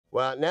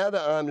Well, now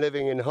that I'm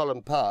living in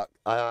Holland Park,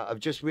 I've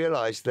just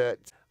realised that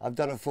I've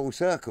done a full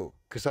circle,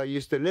 because I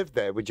used to live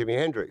there with Jimi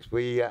Hendrix.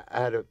 We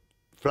had a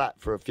flat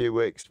for a few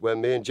weeks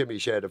when me and Jimmy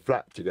shared a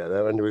flat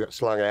together, and we got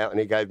slung out and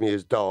he gave me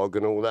his dog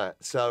and all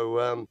that. So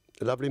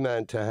a lovely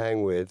man to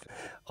hang with.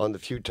 On the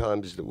few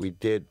times that we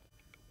did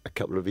a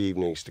couple of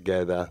evenings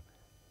together,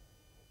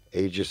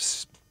 he'd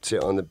just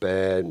sit on the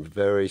bed,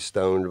 very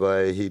stoned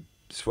way. He'd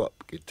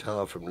swap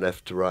guitar from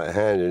left to right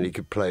hand and he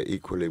could play it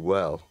equally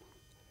well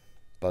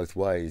both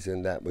ways,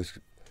 and that was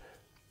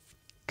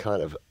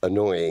kind of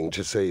annoying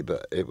to see,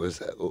 but it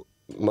was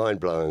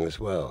mind-blowing as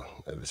well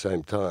at the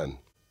same time.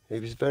 He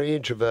was a very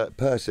introvert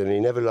person. He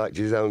never liked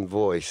his own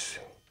voice.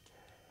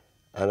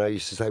 And I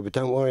used to say, well,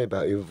 don't worry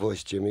about your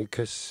voice, Jimmy,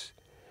 because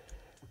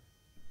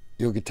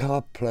your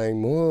guitar playing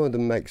more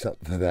than makes up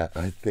for that,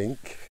 I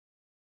think.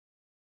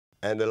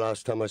 And the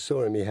last time I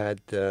saw him, he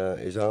had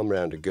his arm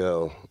round a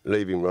girl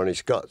leaving Ronnie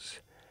Scott's.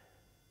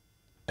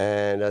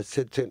 And I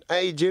said to him,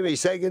 hey, Jimmy,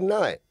 say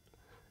goodnight.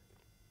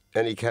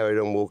 And he carried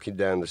on walking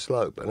down the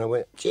slope. And I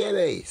went,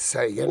 Jimmy,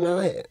 say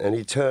goodnight. And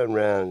he turned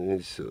round and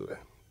he said,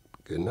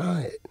 good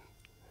night.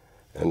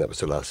 And that was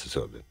the last I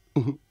saw of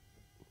him.